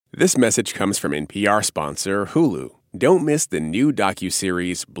This message comes from NPR sponsor Hulu. Don't miss the new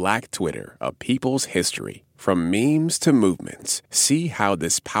docuseries Black Twitter, A People's History. From memes to movements, see how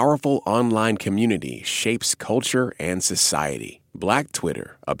this powerful online community shapes culture and society. Black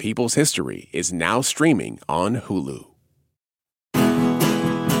Twitter, A People's History is now streaming on Hulu.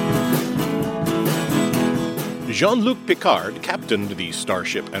 Jean-Luc Picard captained the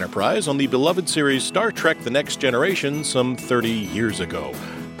Starship Enterprise on the beloved series Star Trek The Next Generation some 30 years ago.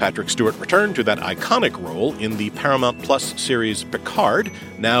 Patrick Stewart returned to that iconic role in the Paramount Plus series Picard.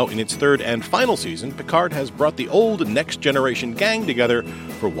 Now, in its third and final season, Picard has brought the old Next Generation gang together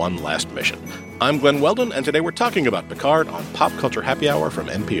for one last mission. I'm Glenn Weldon, and today we're talking about Picard on Pop Culture Happy Hour from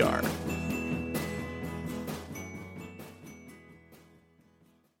NPR.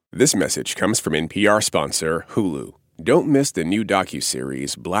 This message comes from NPR sponsor Hulu. Don't miss the new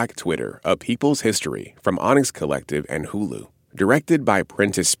docuseries Black Twitter, A People's History from Onyx Collective and Hulu. Directed by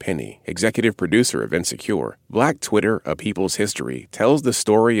Prentice Penny, executive producer of Insecure, Black Twitter, A People's History tells the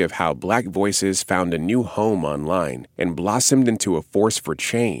story of how Black voices found a new home online and blossomed into a force for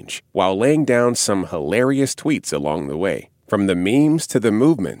change, while laying down some hilarious tweets along the way. From the memes to the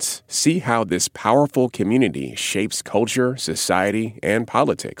movements, see how this powerful community shapes culture, society, and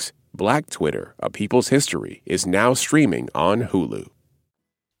politics. Black Twitter, A People's History is now streaming on Hulu.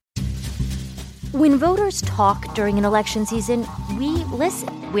 When voters talk during an election season, we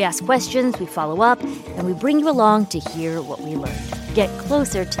listen. We ask questions, we follow up, and we bring you along to hear what we learned. Get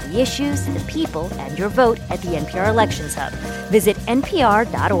closer to the issues, the people, and your vote at the NPR Elections Hub. Visit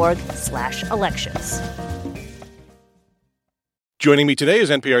npr.org/elections. Joining me today is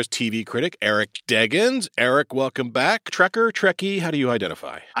NPR's TV critic, Eric Deggans. Eric, welcome back. Trekker, Trekkie, how do you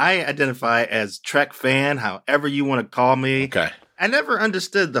identify? I identify as Trek fan, however you want to call me. Okay. I never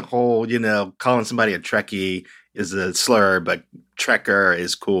understood the whole, calling somebody a Trekkie is a slur, but Trekker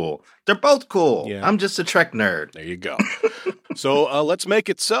is cool. They're both cool. Yeah. I'm just a Trek nerd. There you go. So let's make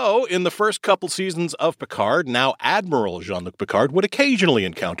it so. In the first couple seasons of Picard, now Admiral Jean-Luc Picard would occasionally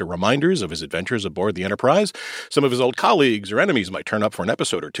encounter reminders of his adventures aboard the Enterprise. Some of his old colleagues or enemies might turn up for an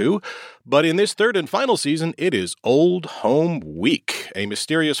episode or two. But in this third and final season, it is Old Home Week. A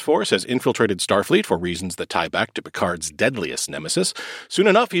mysterious force has infiltrated Starfleet for reasons that tie back to Picard's deadliest nemesis. Soon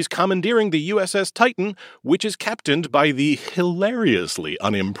enough, he's commandeering the USS Titan, which is captained by the hilariously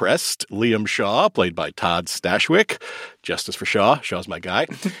unimpressed Liam Shaw, played by Todd Stashwick. Justice for Shaw. Shaw's my guy.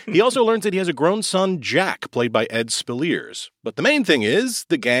 He also learns that he has a grown son, Jack, played by Ed Speleers. But the main thing is,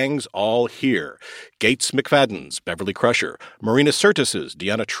 the gang's all here. Gates McFadden's, Beverly Crusher, Marina Sirtis's,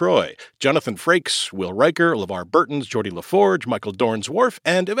 Deanna Troi, Jonathan Frakes, Will Riker, LeVar Burton's, Geordie LaForge, Michael Dorn's Worf,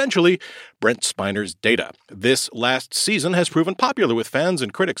 and eventually, Brent Spiner's Data. This last season has proven popular with fans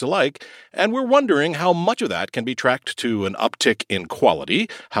and critics alike, and we're wondering how much of that can be tracked to an uptick in quality,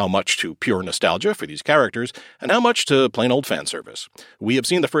 how much to pure nostalgia for these characters, and how much to plain old fan service. We have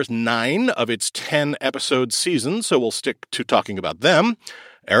seen the first 9 of its 10-episode season, so we'll stick to talking about them.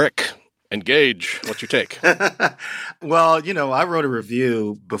 Eric, engage. What's your take? Well, I wrote a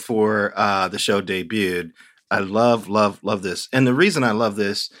review before the show debuted. I love this. And the reason I love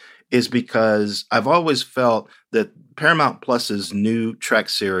this is because I've always felt that Paramount Plus's new Trek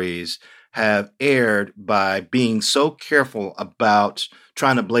series have erred by being so careful about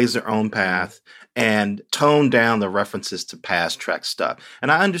trying to blaze their own path and tone down the references to past Trek stuff. And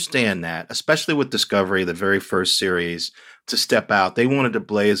I understand that, especially with Discovery, the very first series to step out. They wanted to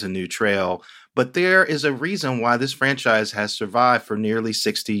blaze a new trail. But there is a reason why this franchise has survived for nearly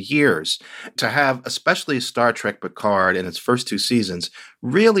 60 years. To have, especially Star Trek Picard in its first 2 seasons,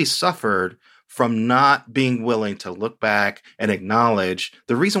 really suffered from not being willing to look back and acknowledge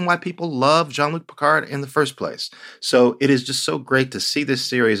the reason why people love Jean-Luc Picard in the first place. So it is just so great to see this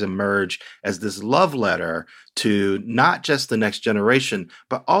series emerge as this love letter to not just the Next Generation,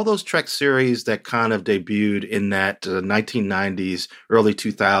 but all those Trek series that kind of debuted in that 1990s, early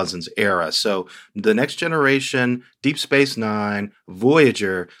 2000s era. So the Next Generation, Deep Space Nine,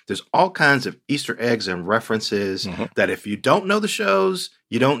 Voyager, there's all kinds of Easter eggs and references that if you don't know the shows,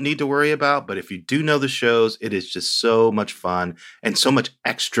 you don't need to worry about. But if you do know the shows, it is just so much fun and so much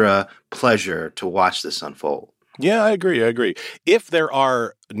extra pleasure to watch this unfold. Yeah, I agree. If there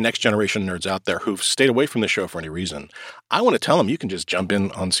are Next Generation nerds out there who've stayed away from the show for any reason, I want to tell them you can just jump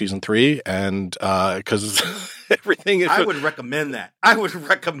in on season 3 and because everything is... I would recommend that.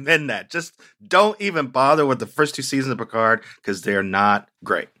 Just don't even bother with the first 2 seasons of Picard because they're not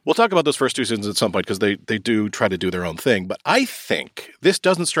great. We'll talk about those first 2 seasons at some point because they do try to do their own thing. But I think this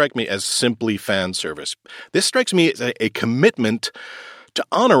doesn't strike me as simply fan service. This strikes me as a commitment to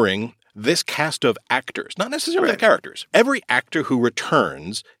honoring this cast of actors, not necessarily the characters, every actor who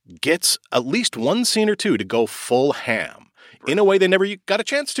returns gets at least one scene or two to go full ham. In a way they never got a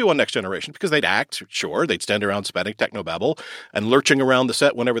chance to on Next Generation, because they'd act, sure, they'd stand around spouting technobabble and lurching around the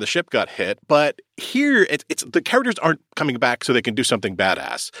set whenever the ship got hit. But here, it's the characters aren't coming back so they can do something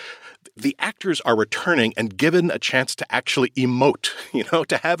badass. The actors are returning and given a chance to actually emote,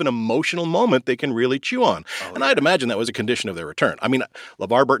 to have an emotional moment they can really chew on. And I'd imagine that was a condition of their return. I mean,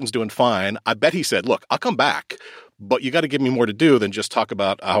 LeVar Burton's doing fine. I bet he said, look, I'll come back, but you got to give me more to do than just talk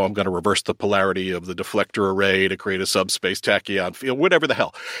about how I'm going to reverse the polarity of the deflector array to create a subspace tachyon field, whatever the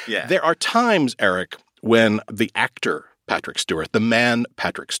hell. Yeah. There are times, Eric, when the actor Patrick Stewart, the man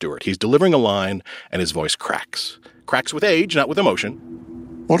Patrick Stewart, he's delivering a line and his voice cracks. Cracks with age, not with emotion.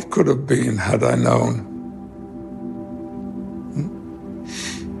 What could have been had I known?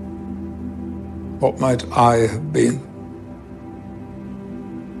 What might I have been?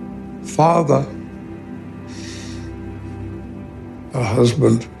 Father. A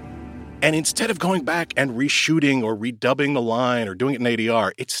husband. And instead of going back and reshooting or redubbing the line or doing it in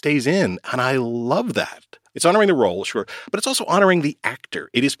ADR, it stays in. And I love that. It's honoring the role, sure, but it's also honoring the actor.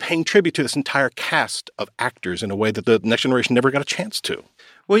 It is paying tribute to this entire cast of actors in a way that the Next Generation never got a chance to.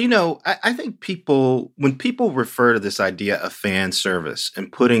 Well, I think when people refer to this idea of fan service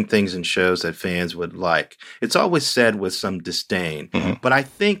and putting things in shows that fans would like, it's always said with some disdain. Mm-hmm. But I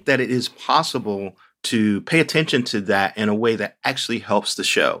think that it is possible to pay attention to that in a way that actually helps the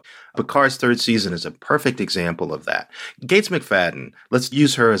show. Picard's third season is a perfect example of that. Gates McFadden, let's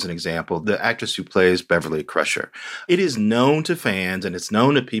use her as an example, the actress who plays Beverly Crusher. It is known to fans and it's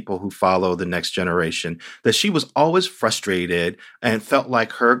known to people who follow the Next Generation that she was always frustrated and felt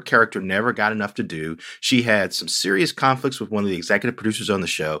like her character never got enough to do. She had some serious conflicts with one of the executive producers on the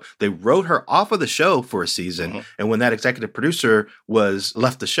show. They wrote her off of the show for a season, mm-hmm. and when that executive producer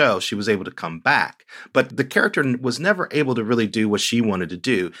left the show, she was able to come back. But the character was never able to really do what she wanted to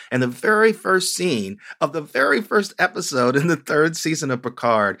do. And the very first scene of the very first episode in the third season of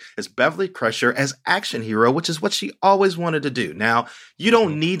Picard is Beverly Crusher as action hero, which is what she always wanted to do. Now, you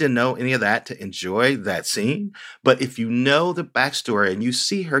don't need to know any of that to enjoy that scene, but if you know the backstory and you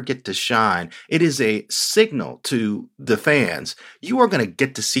see her get to shine, it is a signal to the fans. You are going to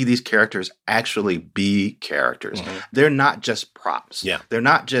get to see these characters actually be characters. Mm-hmm. They're not just props. Yeah. They're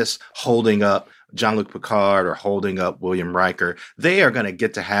not just holding up Jean-Luc Picard or holding up William Riker. They are going to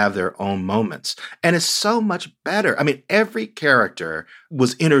get to have their own moments. And it's so much better. I mean, every character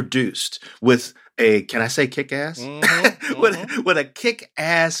was introduced with a, can I say kick-ass? Mm-hmm. with a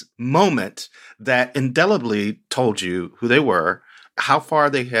kick-ass moment that indelibly told you who they were, how far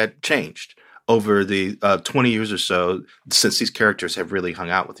they had changed over the 20 years or so since these characters have really hung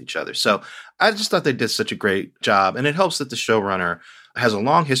out with each other. So I just thought they did such a great job. And it helps that the showrunner has a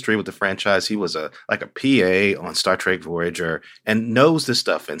long history with the franchise. He was a PA on Star Trek Voyager and knows this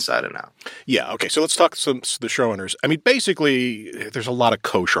stuff inside and out. Yeah, okay, so let's talk the showrunners. I mean, basically, there's a lot of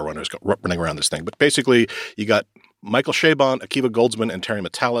co-showrunners running around this thing, but basically, you got Michael Chabon, Akiva Goldsman, and Terry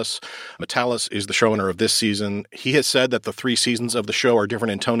Matalas. Matalas is the showrunner of this season. He has said that the 3 seasons of the show are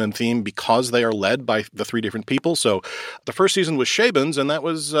different in tone and theme because they are led by the 3 different people. So the first season was Chabon's, and that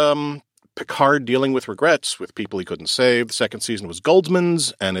was Picard dealing with regrets with people he couldn't save. The second season was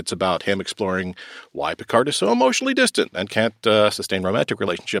Goldsman's, and it's about him exploring why Picard is so emotionally distant and can't sustain romantic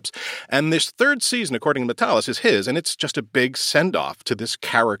relationships. And this third season, according to Matalas, is his, and it's just a big send-off to this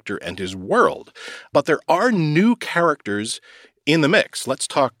character and his world. But there are new characters in the mix. Let's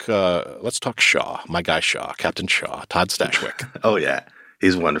talk Shaw, my guy Shaw, Captain Shaw, Todd Stashwick. Oh, yeah.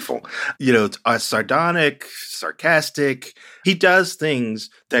 He's wonderful. Sardonic, sarcastic. He does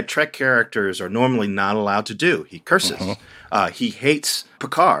things that Trek characters are normally not allowed to do. He curses. Mm-hmm. He hates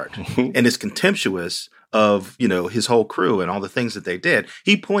Picard and is contemptuous of, his whole crew and all the things that they did.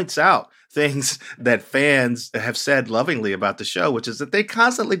 He points out things that fans have said lovingly about the show, which is that they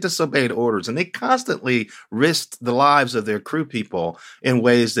constantly disobeyed orders and they constantly risked the lives of their crew people in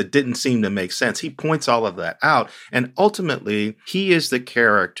ways that didn't seem to make sense. He points all of that out. And ultimately, he is the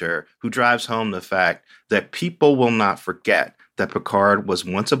character who drives home the fact that people will not forget that Picard was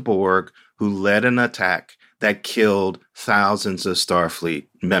once a Borg who led an attack that killed thousands of Starfleet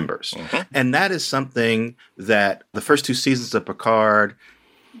members. Mm-hmm. And that is something that the first 2 seasons of Picard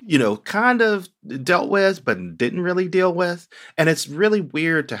kind of dealt with, but didn't really deal with. And it's really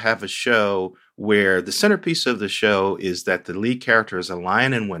weird to have a show where the centerpiece of the show is that the lead character is a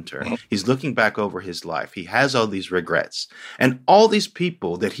lion in winter. He's looking back over his life. He has all these regrets. And all these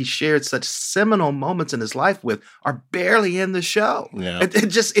people that he shared such seminal moments in his life with are barely in the show. Yeah.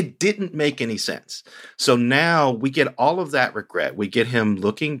 It didn't make any sense. So now we get all of that regret. We get him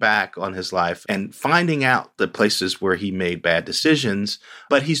looking back on his life and finding out the places where he made bad decisions,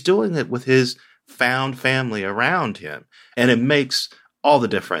 but he's doing it with his found family around him. And it makes all the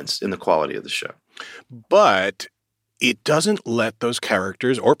difference in the quality of the show. But it doesn't let those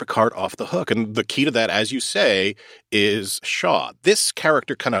characters or Picard off the hook. And the key to that, as you say, is Shaw. This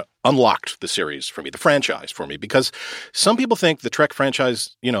character kind of unlocked the series for me, the franchise for me, because some people think the Trek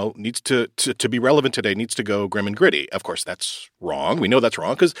franchise, needs to be relevant today, needs to go grim and gritty. Of course, that's wrong. We know that's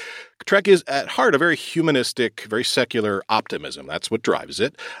wrong because Trek is at heart a very humanistic, very secular optimism. That's what drives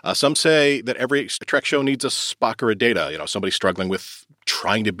it. Some say that every Trek show needs a Spock or a Data, somebody struggling with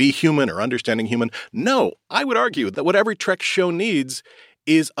trying to be human or understanding human. No, I would argue that what every Trek show needs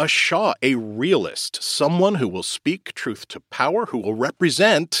is a Shaw, a realist, someone who will speak truth to power, who will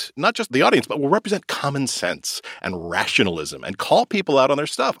represent not just the audience, but will represent common sense and rationalism and call people out on their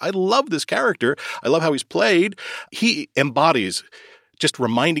stuff. I love this character. I love how he's played. He embodies just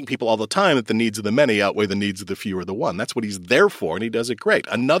reminding people all the time that the needs of the many outweigh the needs of the few or the one. That's what he's there for, and he does it great.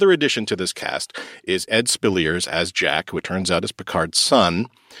 Another addition to this cast is Ed Spilliers as Jack, who it turns out is Picard's son.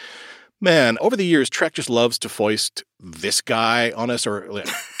 Man, over the years, Trek just loves to foist this guy on us, or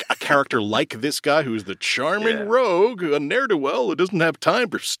a character like this guy who's the charming rogue, a ne'er-do-well who doesn't have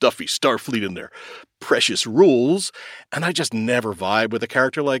time for stuffy Starfleet and their precious rules. And I just never vibe with a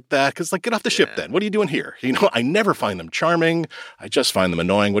character like that because, get off the ship then. What are you doing here? I never find them charming. I just find them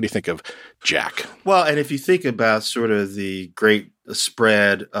annoying. What do you think of Jack? Well, and if you think about sort of the great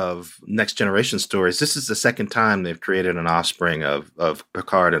spread of Next Generation stories, this is the second time they've created an offspring of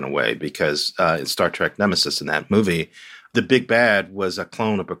Picard in a way, because in Star Trek Nemesis, in that movie, the big bad was a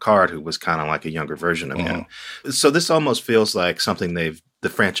clone of Picard who was kind of like a younger version of him. So this almost feels like something the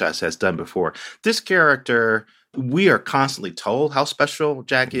franchise has done before. This character, we are constantly told how special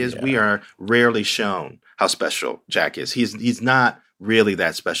Jack is. Yeah. We are rarely shown how special Jack is. He's not really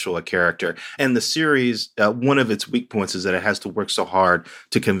that special a character. And the series, one of its weak points is that it has to work so hard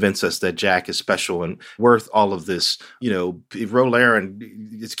to convince us that Jack is special and worth all of this.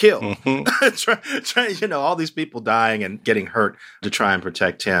 Rolarin is killed. All these people dying and getting hurt to try and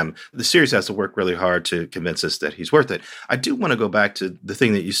protect him. The series has to work really hard to convince us that he's worth it. I do want to go back to the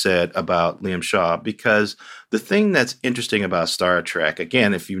thing that you said about Liam Shaw, because the thing that's interesting about Star Trek,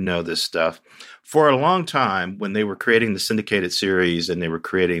 again, if you know this stuff, for a long time, when they were creating the syndicated series and they were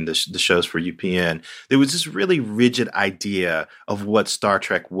creating the shows for UPN, there was this really rigid idea of what Star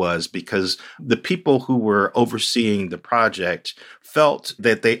Trek was, because the people who were overseeing the project felt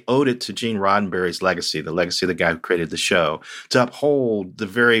that they owed it to Gene Roddenberry's legacy, the legacy of the guy who created the show, to uphold the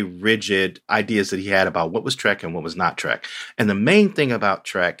very rigid ideas that he had about what was Trek and what was not Trek. And the main thing about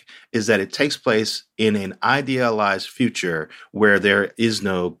Trek is that it takes place in an idealized future where there is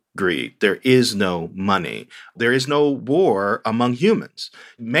no greed, there is no money, there is no war among humans.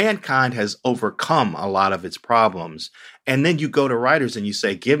 Mankind has overcome a lot of its problems. And then you go to writers and you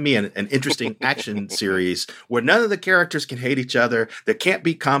say, give me an interesting action series where none of the characters can hate each other, there can't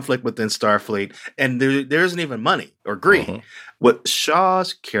be conflict within Starfleet, and there isn't even money or greed. What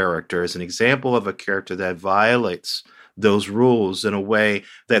Shaw's character is an example of a character that violates those rules in a way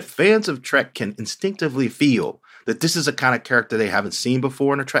that fans of Trek can instinctively feel that this is a kind of character they haven't seen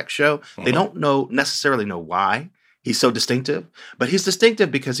before in a Trek show. They don't necessarily know why he's so distinctive, but he's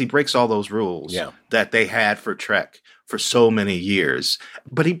distinctive because he breaks all those rules that they had for Trek for so many years.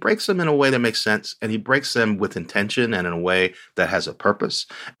 But he breaks them in a way that makes sense, and he breaks them with intention and in a way that has a purpose.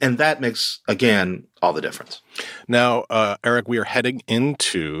 And that makes, again, all the difference. Now, Eric, we are heading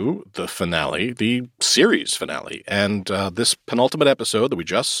into the finale, the series finale. And this penultimate episode that we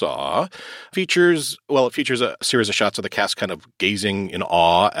just saw features a series of shots of the cast kind of gazing in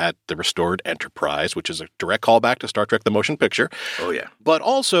awe at the restored Enterprise, which is a direct callback to Star Trek: The Motion Picture. Oh, yeah. But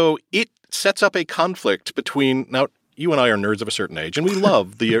also, it sets up a conflict between... Now, you and I are nerds of a certain age, and we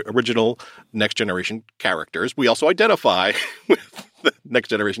love the original Next Generation characters. We also identify with the Next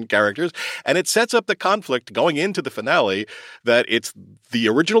Generation characters, and it sets up the conflict going into the finale that it's the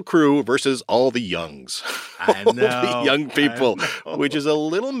original crew versus all the youngs. I know. All the young people, which is a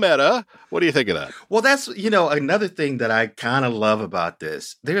little meta. What do you think of that? Well, that's, another thing that I kind of love about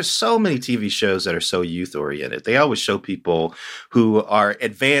this. There's so many TV shows that are so youth-oriented. They always show people who are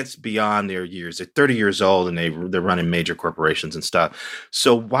advanced beyond their years. They're 30 years old, and they're running major corporations and stuff.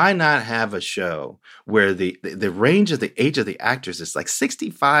 So why not have a show where the range of the age of the actors is ages, like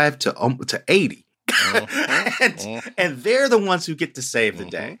 65 to 80. And they're the ones who get to save the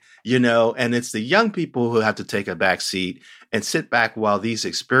day, and it's the young people who have to take a back seat and sit back while these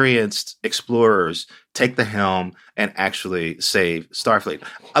experienced explorers take the helm and actually save Starfleet.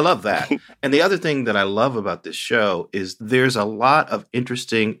 I love that. And the other thing that I love about this show is there's a lot of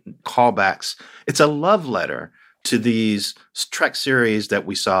interesting callbacks. It's a love letter to these Trek series that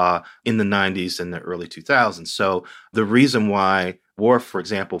we saw in the 90s and the early 2000s. So the reason why Worf, for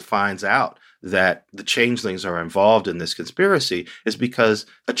example, finds out that the changelings are involved in this conspiracy is because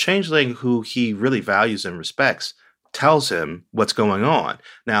a changeling who he really values and respects tells him what's going on.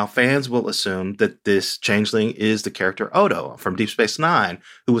 Now, fans will assume that this changeling is the character Odo from Deep Space Nine,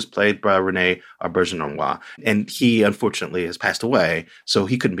 who was played by Rene Auberjonois. And he, unfortunately, has passed away, so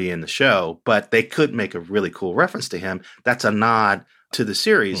he couldn't be in the show. But they could make a really cool reference to him. That's a nod to the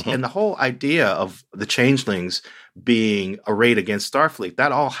series. And the whole idea of the changelings being arrayed against Starfleet,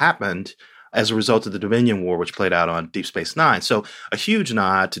 that all happened as a result of the Dominion War, which played out on Deep Space Nine. So a huge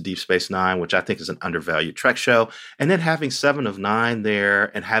nod to Deep Space Nine, which I think is an undervalued Trek show. And then having Seven of Nine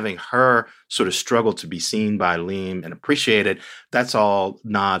there and having her sort of struggle to be seen by Liam and appreciated, that's all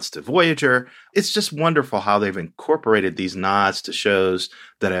nods to Voyager. It's just wonderful how they've incorporated these nods to shows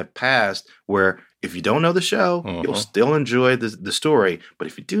that have passed where if you don't know the show, you'll still enjoy the story. But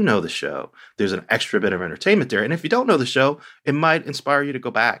if you do know the show, there's an extra bit of entertainment there. And if you don't know the show, it might inspire you to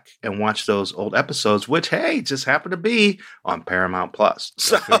go back and watch those old episodes, which, hey, just happen to be on Paramount Plus.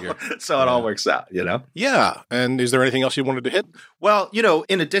 So it all works out, Yeah. And is there anything else you wanted to hit? Well,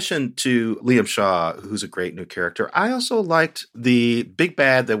 in addition to Liam Shaw, who's a great new character, I also liked the big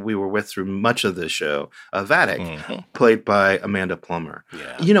bad that we were with through much of the show, Vatic, played by Amanda Plummer.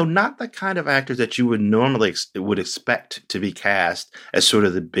 Yeah. Not the kind of actor that you would normally would expect to be cast as sort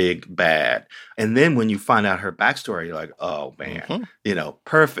of the big bad. And then when you find out her backstory, you're like, oh, man,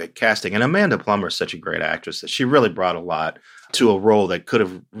 perfect casting. And Amanda Plummer is such a great actress that she really brought a lot to a role that could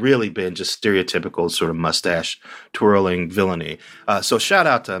have really been just stereotypical sort of mustache twirling villainy. So shout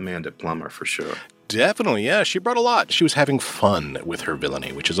out to Amanda Plummer for sure. Definitely, yeah. She brought a lot. She was having fun with her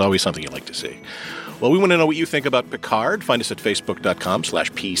villainy, which is always something you like to see. Well, we want to know what you think about Picard. Find us at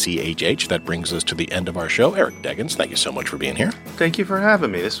facebook.com/PCHH. That brings us to the end of our show. Eric Deggans, thank you so much for being here. Thank you for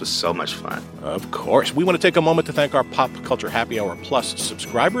having me. This was so much fun. Of course. We want to take a moment to thank our Pop Culture Happy Hour Plus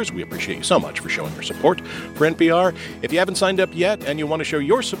subscribers. We appreciate you so much for showing your support for NPR. If you haven't signed up yet and you want to show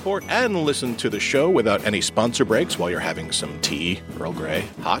your support and listen to the show without any sponsor breaks while you're having some tea, Earl Grey,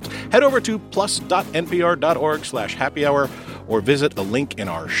 hot, head over to plus.npr.org/happy hour or visit a link in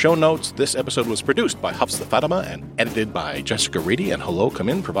our show notes. This episode was produced by Hafs the Fatima and edited by Jessica Reedy, and Hello Come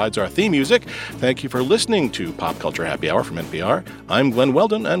In provides our theme music. Thank you for listening to Pop Culture Happy Hour from NPR. I'm Glenn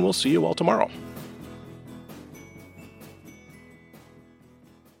Weldon, and we'll see you all tomorrow.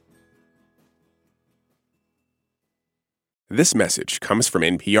 This message comes from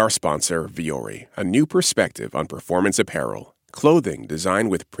NPR sponsor Vuori, a new perspective on performance apparel. Clothing designed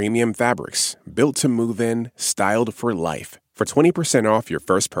with premium fabrics, built to move in, styled for life. For 20% off your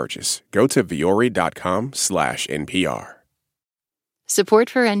first purchase, go to vuori.com/NPR. Support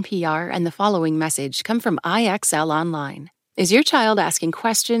for NPR and the following message come from IXL Online. Is your child asking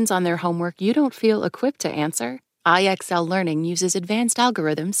questions on their homework you don't feel equipped to answer? IXL Learning uses advanced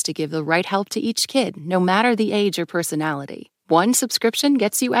algorithms to give the right help to each kid, no matter the age or personality. One subscription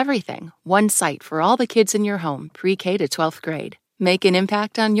gets you everything. One site for all the kids in your home, pre-K to 12th grade. Make an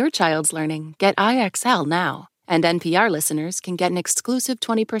impact on your child's learning. Get IXL now. And NPR listeners can get an exclusive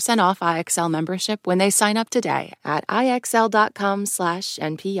 20% off IXL membership when they sign up today at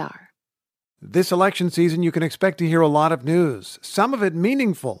IXL.com/NPR. This election season, you can expect to hear a lot of news. Some of it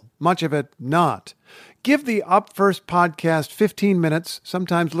meaningful, much of it not. Give the Up First podcast 15 minutes,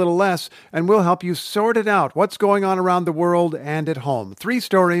 sometimes a little less, and we'll help you sort it out. What's going on around the world and at home? 3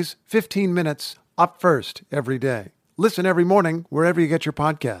 stories, 15 minutes, Up First every day. Listen every morning wherever you get your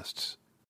podcasts.